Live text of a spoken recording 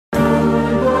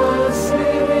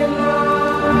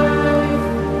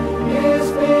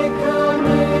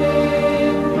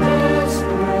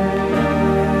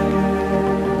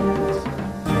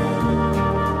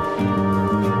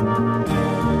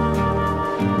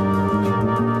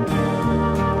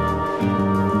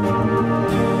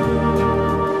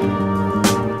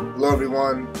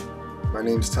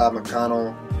name's Todd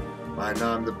McConnell. My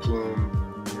nom de plume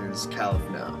is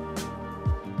Caliph-Now.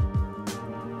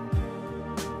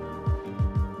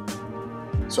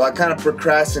 So I kind of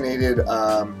procrastinated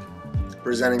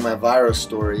presenting my VIRO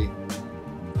story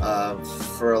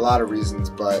for a lot of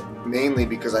reasons, but mainly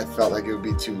because I felt like it would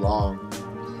be too long.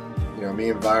 You know,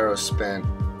 me and VIRO spent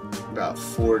about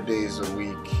 4 days a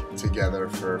week together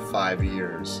for 5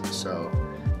 years. So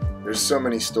there's so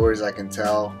many stories I can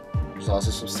tell. There's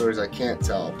also some stories I can't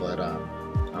tell, but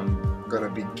I'm gonna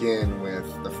begin with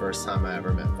the first time I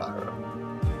ever met VIRO.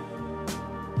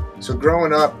 So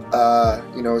growing up,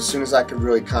 you know, as soon as I could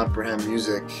really comprehend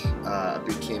music, I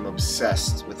became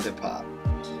obsessed with hip hop.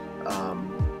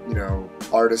 You know,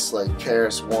 artists like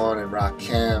KRS-One and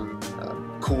Rakim,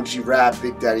 Cool G Rap,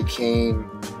 Big Daddy Kane,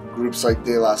 groups like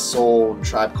De La Soul,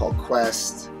 Tribe Called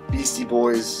Quest, Beastie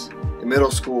Boys. In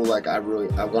middle school, like I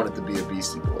wanted to be a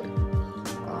Beastie Boy.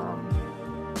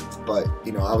 But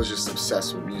you know, I was just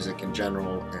obsessed with music in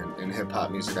general, and hip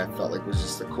hop music I felt like was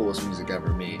just the coolest music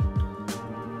ever made.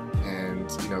 And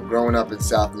you know, growing up in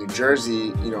South New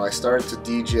Jersey, you know, I started to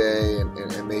DJ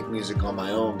and make music on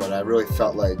my own, but I really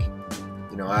felt like,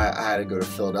 you know, I had to go to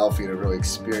Philadelphia to really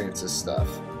experience this stuff.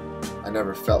 I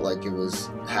never felt like it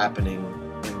was happening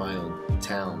in my own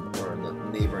town or in the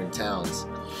neighboring towns.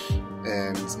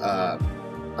 And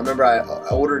I remember I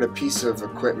ordered a piece of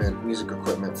equipment, music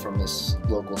equipment, from this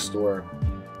local store,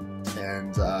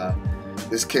 and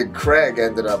this kid Craig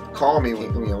ended up calling me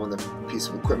when the piece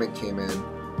of equipment came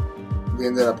in. We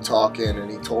ended up talking,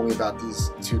 and he told me about these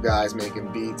two guys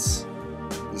making beats,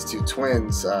 these two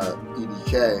twins,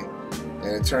 EDK,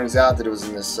 and it turns out that it was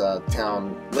in this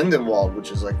town, Lindenwold, which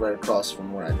is like right across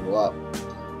from where I grew up.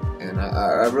 And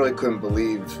I really couldn't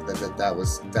believe that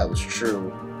was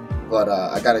true. But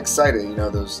I got excited, you know,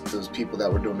 those people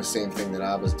that were doing the same thing that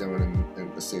I was doing,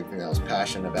 and the same thing that I was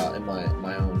passionate about in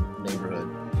my own neighborhood.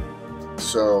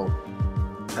 So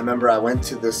I remember I went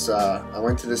to this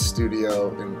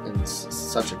studio in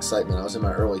such excitement. I was in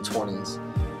my early 20s,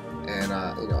 and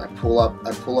you know, I pull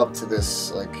up to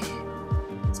this, like,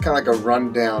 it's kind of like a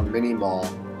rundown mini mall.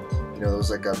 You know, there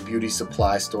was like a beauty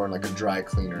supply store and like a dry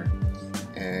cleaner,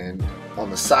 and on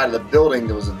the side of the building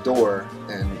there was a door,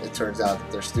 and it turns out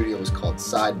that their studio was called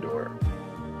Side Door.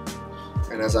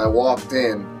 And as I walked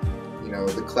in, you know,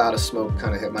 the cloud of smoke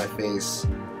kind of hit my face.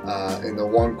 In the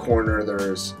one corner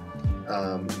there's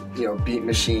you know, beat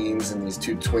machines and these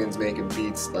two twins making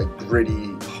beats, like gritty,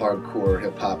 hardcore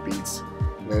hip-hop beats.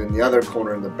 And then in the other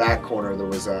corner, in the back corner, there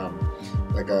was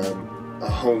like a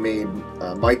homemade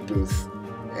mic booth,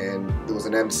 and there was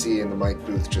an MC in the mic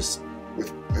booth just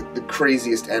with the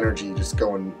craziest energy, just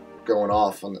going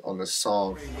off on this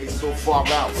song. So far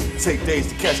out, take days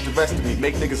to catch the rest of me,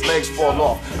 make niggas' legs fall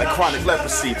off like chronic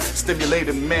leprosy.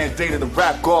 Stimulated, mandated the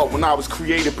rap god when I was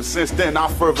created, but since then I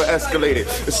further escalated.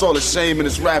 It's all a shame in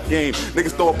this rap game.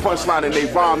 Niggas throw a punchline and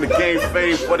they rhyme to gain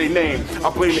fame for their name. I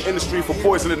blame the industry for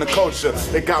poisoning the culture.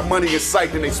 They got money in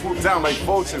sight and they swoop down like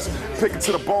vultures, pick it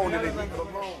to the bone and they leave it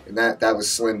alone. And that was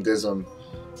Slim Dism.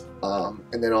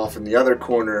 And then off in the other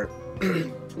corner,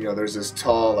 you know, there's this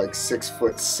tall, like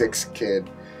 6'6" kid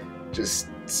just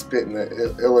spitting the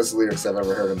illest lyrics I've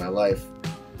ever heard in my life.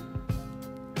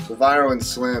 So VIRO and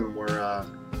Slim were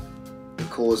the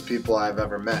coolest people I've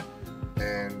ever met,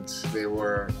 and they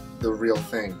were the real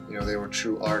thing. You know, they were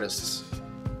true artists,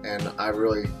 and I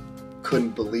really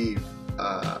couldn't believe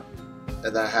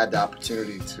that I had the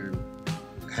opportunity to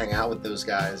hang out with those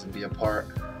guys and be a part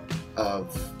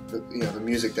of the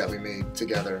music that we made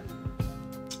together.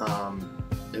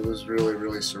 It was really,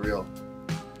 really surreal.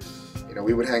 You know,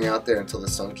 we would hang out there until the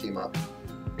sun came up.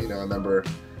 You know, I remember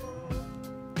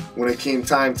when it came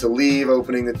time to leave,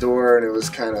 opening the door, and it was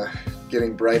kind of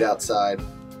getting bright outside.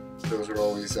 Those were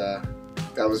always, that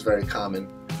was very common.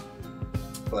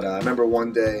 But I remember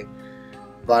one day,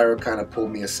 VIRO kind of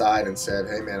pulled me aside and said,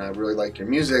 "Hey man, I really like your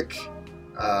music.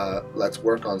 Let's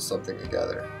work on something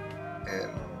together."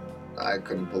 And I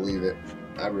couldn't believe it.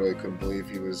 I really couldn't believe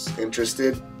he was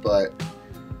interested, but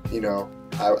you know,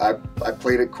 I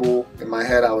played it cool. In my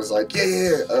head I was like,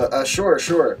 yeah,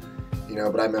 sure. You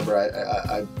know, but I remember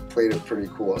I played it pretty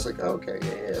cool. I was like, oh, okay,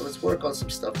 yeah, let's work on some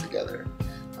stuff together.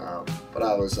 But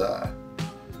I was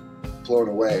blown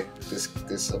away.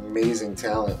 This amazing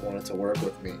talent wanted to work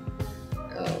with me,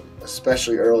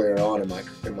 especially earlier on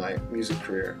in my music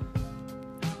career.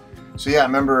 So yeah, I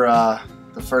remember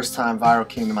the first time VIRO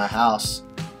came to my house.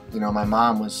 You know, my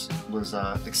mom was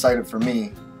excited for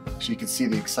me. She could see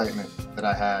the excitement that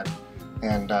I had,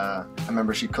 and I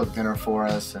remember she cooked dinner for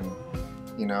us, and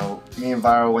you know, me and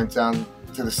VIRO went down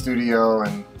to the studio,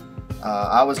 and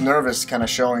I was nervous kind of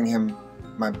showing him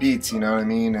my beats, you know what I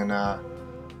mean? And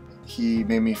he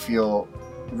made me feel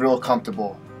real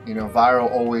comfortable. You know, VIRO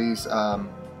always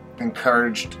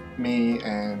encouraged me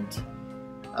and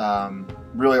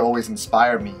really always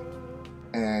inspired me.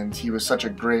 And he was such a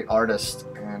great artist,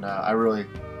 and I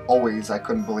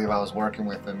couldn't believe I was working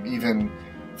with him. Even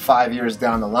 5 years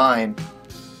down the line,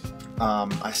 I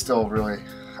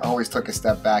always took a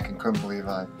step back and couldn't believe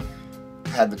I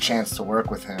had the chance to work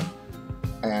with him.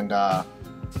 And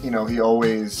you know, he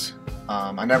always,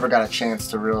 I never got a chance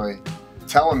to really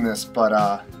tell him this,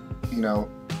 but you know,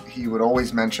 he would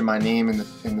always mention my name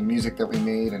in the music that we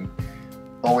made, and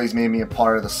always made me a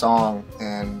part of the song,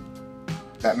 and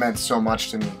that meant so much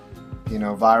to me. You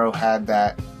know, VIRO had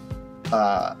that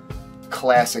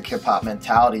classic hip-hop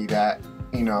mentality that,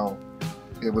 you know,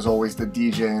 it was always the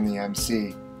DJ and the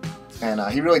MC. And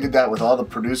he really did that with all the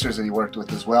producers that he worked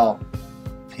with as well.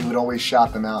 He would always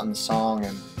shout them out in the song,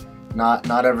 and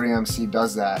not every MC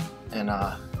does that. And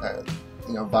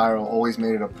you know, VIRO always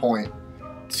made it a point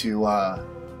to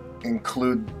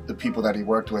include the people that he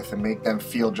worked with and make them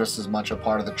feel just as much a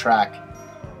part of the track.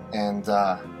 And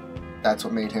that's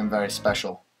what made him very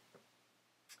special.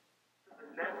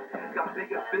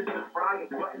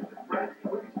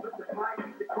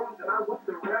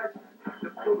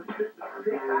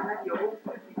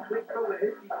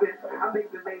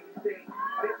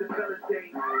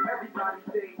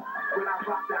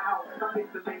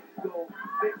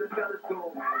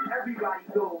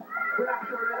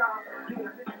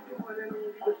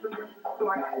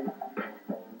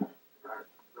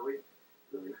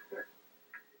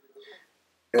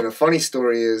 And a funny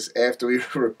story is, after we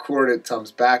recorded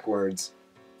Tums Backwards,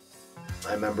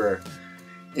 I remember,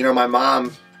 you know, my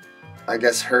mom, I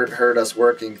guess, heard us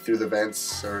working through the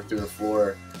vents or through the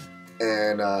floor,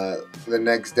 and the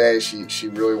next day she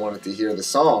really wanted to hear the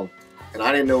song, and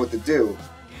I didn't know what to do.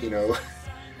 You know,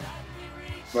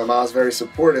 my mom was very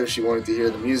supportive. She wanted to hear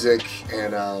the music,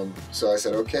 and so I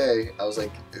said, okay. I was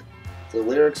like, the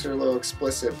lyrics are a little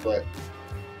explicit, but,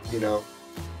 you know.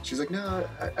 She's like, no,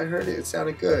 I heard it. It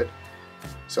sounded good.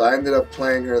 So I ended up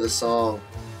playing her the song,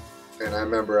 and I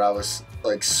remember I was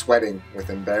like sweating with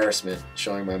embarrassment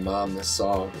showing my mom this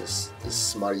song, this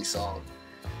smutty song.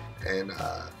 And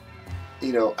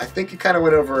you know, I think it kind of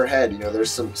went over her head. You know, there's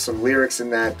some lyrics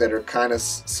in that are kind of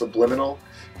subliminal.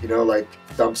 You know, like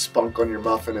dump spunk on your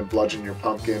muffin and bludgeon your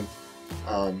pumpkin.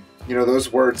 You know,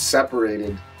 those words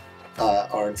separated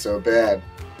aren't so bad.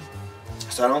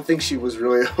 So I don't think she was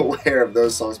really aware of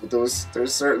those songs, but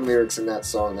there's certain lyrics in that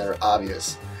song that are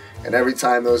obvious. And every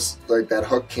time that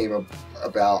hook came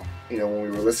about, you know, when we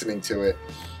were listening to it,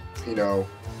 you know,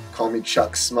 call me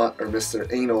Chuck Smut or Mr.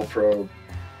 Anal Probe,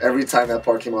 every time that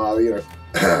part came out, I'll either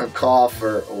cough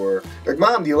or like,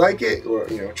 Mom, do you like it? Or,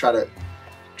 you know, try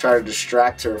to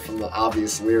distract her from the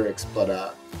obvious lyrics.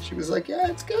 But she was like, yeah,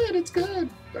 it's good, it's good.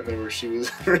 I remember she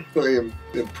was really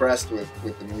impressed with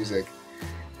the music.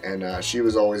 And she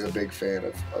was always a big fan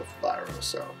of VIRO,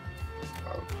 so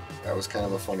that was kind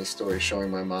of a funny story, showing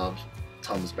my mom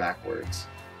Tums Backwards.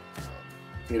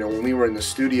 You know, when we were in the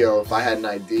studio, if I had an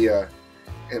idea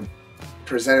and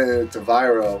presented it to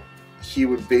VIRO, he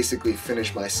would basically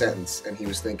finish my sentence, and he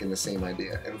was thinking the same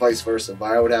idea, and vice versa.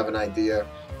 VIRO would have an idea,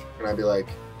 and I'd be like,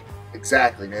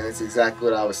 exactly, man, that's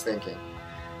exactly what I was thinking.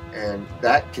 And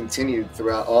that continued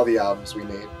throughout all the albums we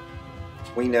made.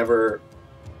 We never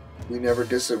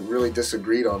really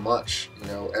disagreed on much. You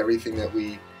know, everything that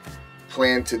we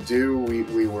planned to do,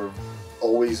 we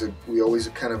always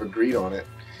kind of agreed on it.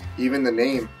 Even the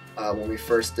name, when we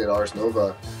first did Ars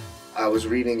Nova, I was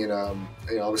reading in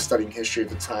you know, I was studying history at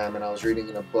the time, and I was reading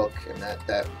in a book, and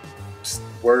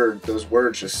those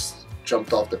words just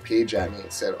jumped off the page at me.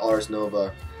 It said Ars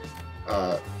Nova,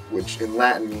 which in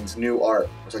Latin means new art.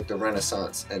 It was like the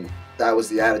Renaissance, and that was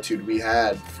the attitude we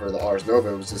had for the Ars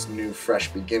Nova. It was this new, fresh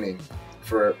beginning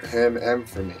for him and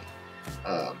for me.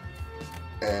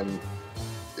 And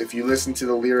if you listen to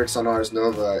the lyrics on Ars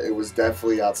Nova, it was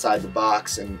definitely outside the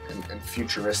box and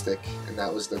futuristic, and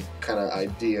that was the kind of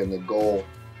idea, and the goal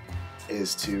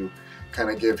is to kind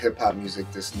of give hip-hop music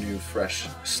this new, fresh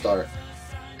start.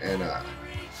 And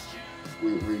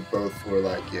we both were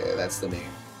like, yeah, that's the name.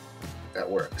 That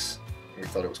works. And we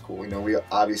thought it was cool. You know, we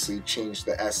obviously changed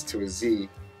the S to a Z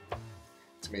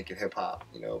to make it hip-hop,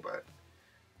 you know, but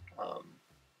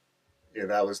yeah,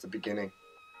 that was the beginning.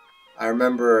 I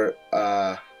remember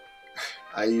I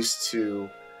used to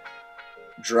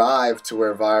drive to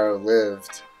where VIRO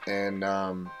lived, and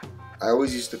I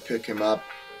always used to pick him up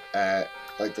at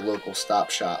like the local Stop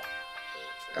Shop.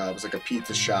 It was like a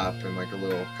pizza shop and like a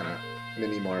little kind of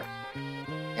mini mart.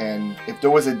 And if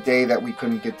there was a day that we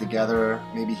couldn't get together,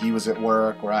 maybe he was at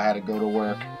work or I had to go to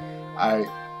work,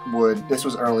 this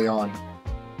was early on,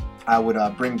 I would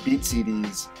bring beat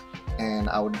CDs and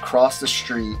I would cross the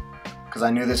street, because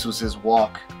I knew this was his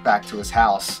walk back to his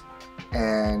house,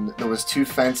 and there was 2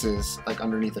 fences like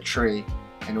underneath a tree,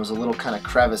 and there was a little kind of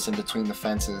crevice in between the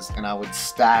fences, and I would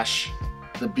stash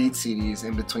the beat CDs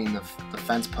in between the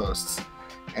fence posts.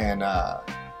 And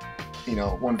you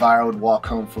know, when Viro would walk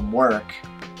home from work,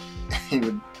 he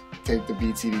would take the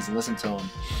beat CDs and listen to them,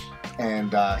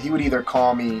 and he would either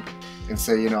call me and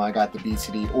say, you know, I got the beat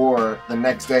CD, or the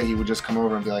next day he would just come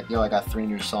over and be like, yo, I got 3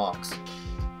 new songs.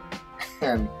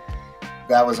 And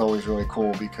that was always really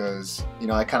cool, because, you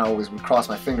know, I kind of always would cross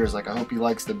my fingers like, I hope he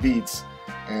likes the beats,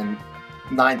 and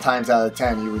 9 times out of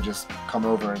 10 he would just come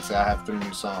over and say, I have 3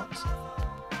 new songs.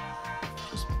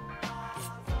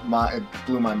 It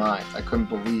blew my mind. I couldn't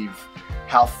believe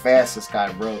how fast this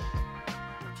guy wrote.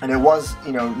 And it was,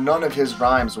 you know, none of his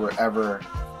rhymes were ever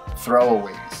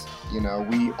throwaways. You know,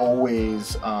 we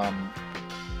always,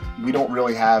 we don't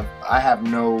really have, I have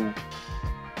no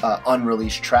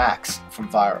unreleased tracks from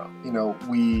Viro. You know,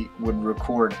 we would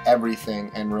record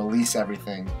everything and release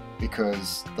everything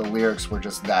because the lyrics were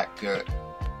just that good.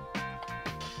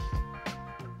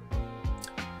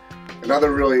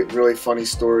 Another really funny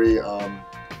story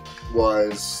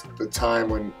was the time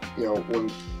when, you know, when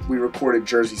we recorded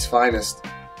Jersey's Finest.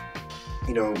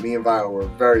 You know, me and Viro were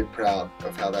very proud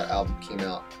of how that album came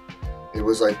out. It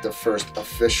was like the first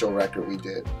official record we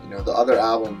did. You know, the other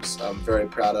albums I'm very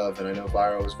proud of, and I know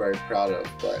Viro was very proud of,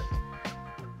 but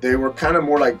they were kind of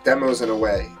more like demos in a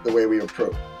way, the way we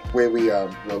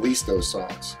released those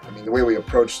songs. I mean, the way we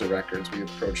approached the records, we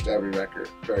approached every record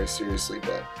very seriously,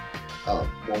 but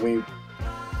when we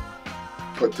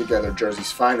put together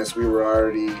Jersey's Finest, we were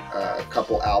already a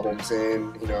couple albums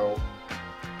in. You know,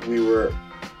 we were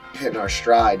hitting our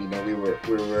stride. You know, we were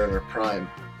in our prime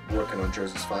working on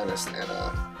Jersey's Finest, and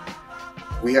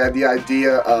we had the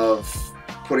idea of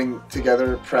putting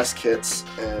together press kits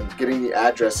and getting the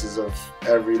addresses of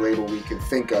every label we could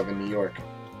think of in New York.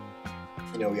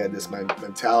 You know, we had this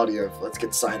mentality of, let's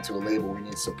get signed to a label, we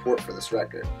need support for this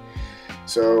record.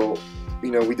 So,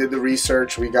 you know, we did the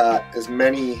research, we got as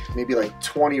many, maybe like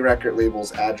 20 record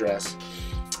labels' address,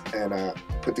 and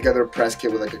put together a press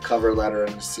kit with like a cover letter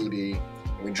and a CD,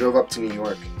 and we drove up to New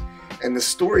York. And the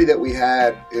story that we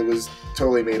had, it was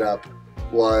totally made up,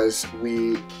 was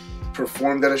we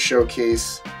performed at a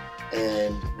showcase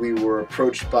and we were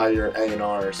approached by your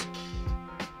A&Rs,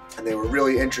 and they were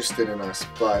really interested in us,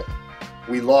 but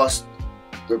we lost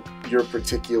your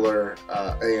particular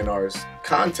A&R's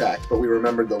contact, but we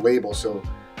remembered the label. So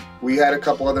we had a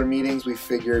couple other meetings. We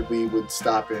figured we would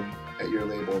stop in at your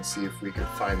label and see if we could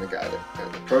find the guy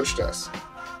that approached us.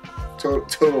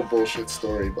 Total bullshit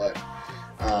story, but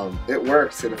it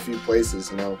worked in a few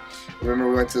places. You know, I remember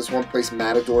we went to this one place,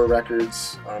 Matador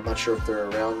Records. I'm not sure if they're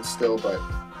around still, but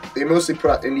they mostly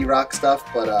put out indie rock stuff,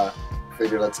 but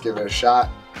figured let's give it a shot.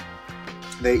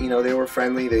 They, you know, they were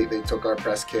friendly. They took our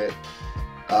press kit.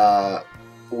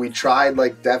 We tried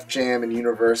like Def Jam and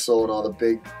Universal and all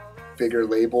the bigger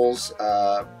labels,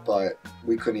 but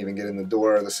we couldn't even get in the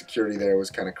door. The security there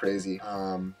was kind of crazy.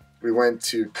 We went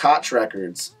to Koch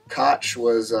Records. Koch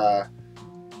was,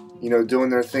 you know, doing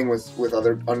their thing with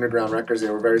other underground records. They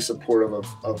were very supportive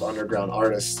of underground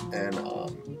artists, and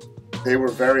they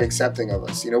were very accepting of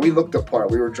us. You know, we looked the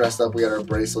part. We were dressed up. We had our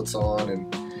bracelets on,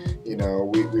 and you know,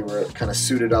 we were kind of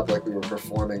suited up like we were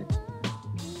performing.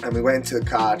 And we went into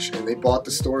Koch, and they bought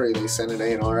the story. They sent an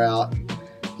A&R out, and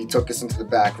he took us into the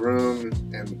back room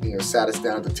and, you know, sat us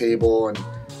down at the table and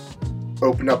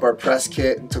opened up our press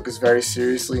kit and took us very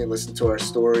seriously and listened to our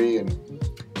story, and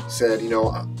said, you know,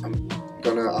 I'm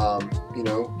gonna, you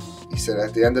know, he said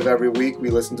at the end of every week we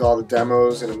listen to all the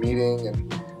demos in a meeting,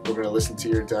 and we're gonna listen to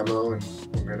your demo, and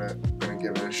we're gonna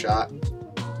give it a shot.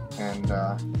 And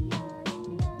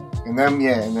then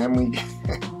we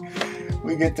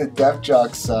we get the Def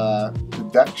Jux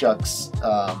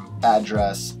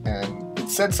address, and it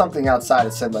said something outside.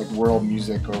 It said like World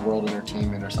Music or World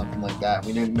Entertainment or something like that.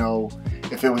 We didn't know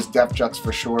if it was Def Jux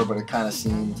for sure, but it kind of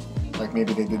seemed like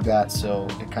maybe they did that, so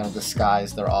it kind of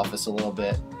disguised their office a little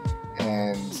bit.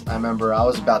 And I remember I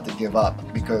was about to give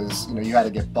up because, you know, you had to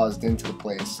get buzzed into the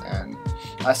place, and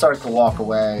I started to walk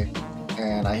away,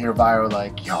 and I hear Viro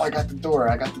like, yo, I got the door,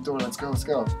 let's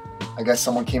go. I guess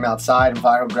someone came outside, and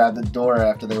Viro grabbed the door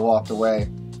after they walked away.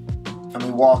 And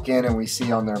we walk in, and we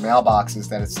see on their mailboxes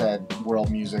that it said World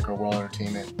Music or World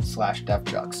Entertainment / Def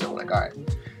Jux. So we're like, all right.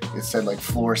 It said like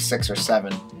floor 6 or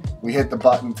 7. We hit the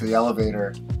button to the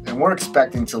elevator, and we're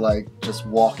expecting to like just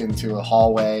walk into a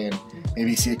hallway and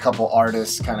maybe see a couple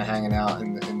artists kind of hanging out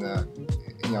in the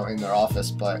in their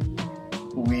office. But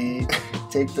we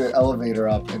take the elevator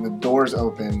up and the doors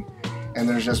open and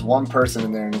there's just one person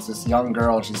in there, and it's this young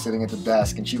girl, and she's sitting at the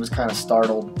desk, and she was kind of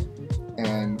startled,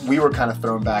 and we were kind of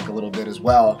thrown back a little bit as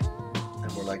well. And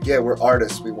we're like, yeah, we're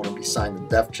artists, we want to be signed to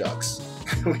Def Jux.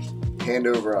 We hand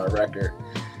over our record,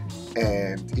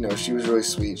 and she was really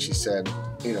sweet. She said,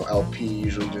 LP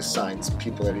usually just signs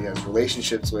people that he has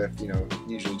relationships with,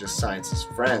 usually just signs his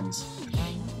friends.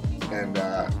 And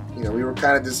we were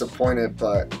kind of disappointed,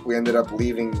 but we ended up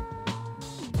leaving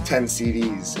 10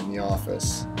 CDs in the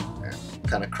office and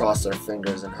kind of crossed our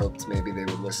fingers and hoped maybe they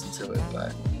would listen to it,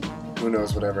 but who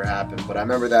knows whatever happened. But I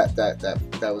remember that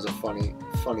was a funny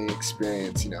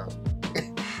experience.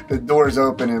 The doors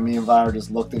open and me and Viro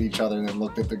just looked at each other and then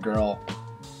looked at the girl,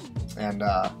 and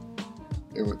that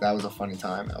was a funny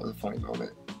time. That was a funny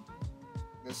moment.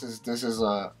 This is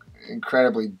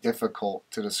incredibly difficult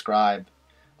to describe.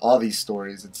 All these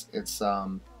stories, it's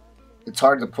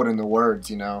hard to put into words,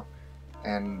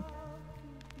 and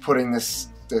putting this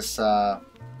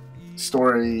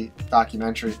story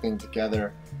documentary thing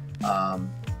together, I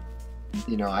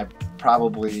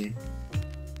probably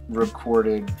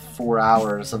recorded 4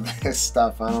 hours of this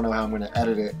stuff. I don't know how I'm going to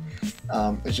edit it.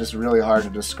 It's just really hard to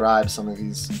describe some of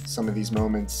these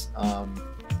moments.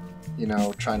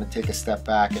 Trying to take a step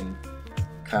back and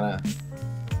kind of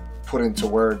put into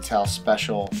words how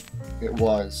special it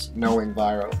was knowing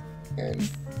Viro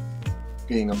and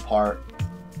being a part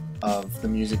of the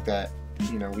music that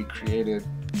we created.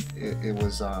 It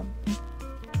was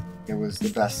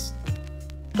the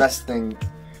best thing.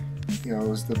 It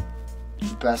was the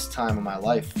best time of my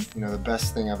life. The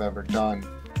best thing I've ever done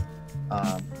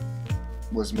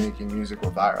was making music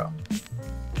with Viro.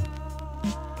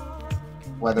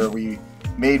 Whether we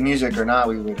made music or not,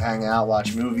 we would hang out,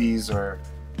 watch movies, or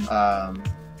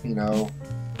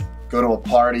go to a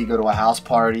party, go to a house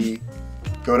party,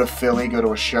 go to Philly, go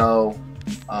to a show,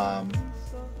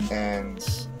 and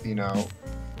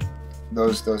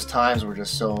those times were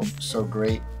just so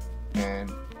great,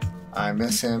 and I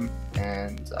miss him,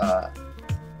 and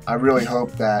I really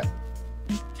hope that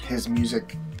his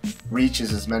music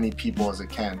reaches as many people as it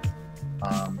can.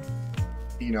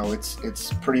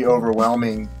 It's pretty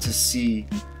overwhelming to see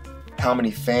how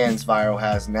many fans Viro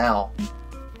has now,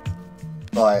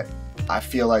 but I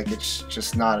feel like it's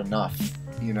just not enough.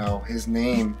 His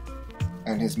name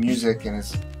and his music and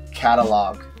his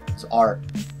catalog, his art,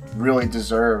 really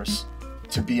deserves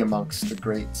to be amongst the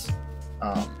greats.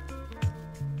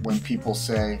 When people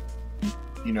say,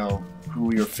 who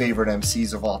are your favorite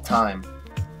MCs of all time,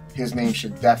 his name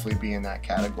should definitely be in that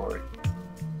category.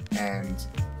 And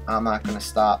I'm not going to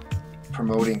stop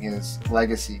promoting his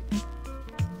legacy.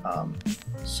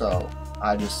 So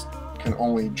I just can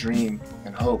only dream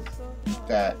and hope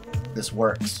that this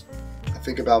works. I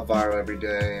think about Viro every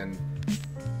day, and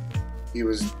he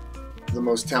was the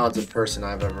most talented person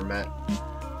I've ever met.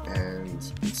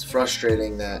 And it's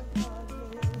frustrating that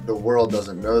the world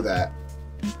doesn't know that.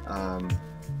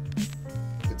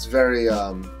 It's very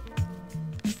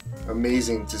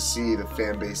amazing to see the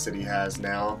fan base that he has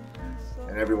now,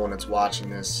 and everyone that's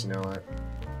watching this. I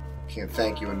can't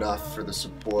thank you enough for the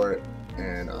support,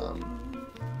 and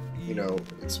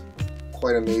it's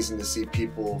quite amazing to see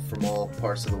people from all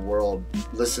parts of the world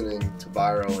listening to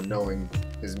Viro and knowing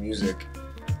his music.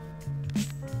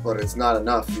 But it's not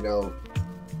enough.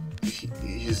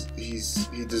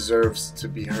 He deserves to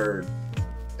be heard,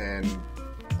 and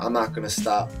I'm not going to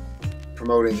stop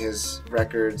promoting his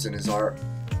records and his art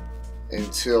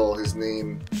until his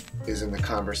name is in the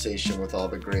conversation with all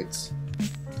the greats.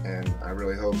 And I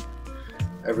really hope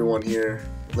everyone here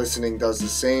listening does the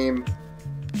same,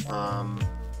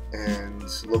 and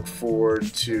look forward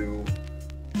to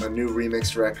a new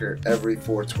remix record every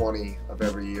 420 of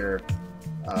every year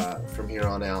from here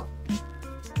on out.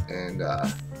 And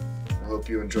I hope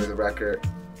you enjoy the record.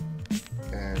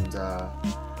 And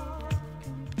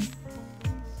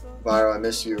Viro, I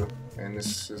miss you, and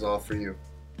this is all for you.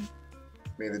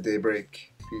 May the day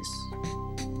break. Peace.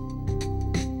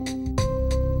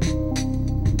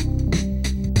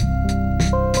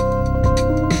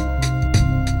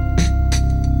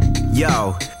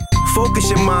 Yo, focus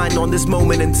your mind on this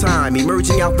moment in time.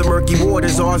 Emerging out the murky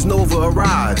waters, Ars Nova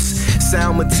arrives.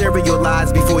 Sound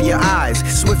materialize before your eyes.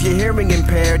 Swift, your hearing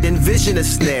impaired, and vision a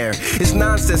snare. It's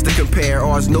nonsense to compare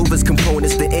Ars Nova's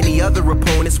components to any other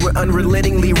opponents. We're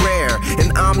unrelentingly rare,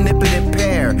 an omnipotent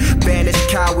pair. Banished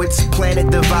cowards, planet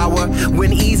devour.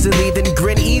 Win easily, then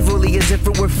grin evilly as if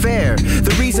it were fair.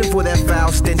 The reason for that foul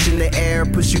foul stench in the air,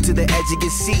 push you to the edge of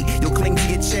your seat. You'll cling to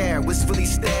your chair, wistfully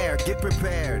stare, get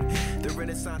prepared. The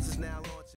Renaissance is now on.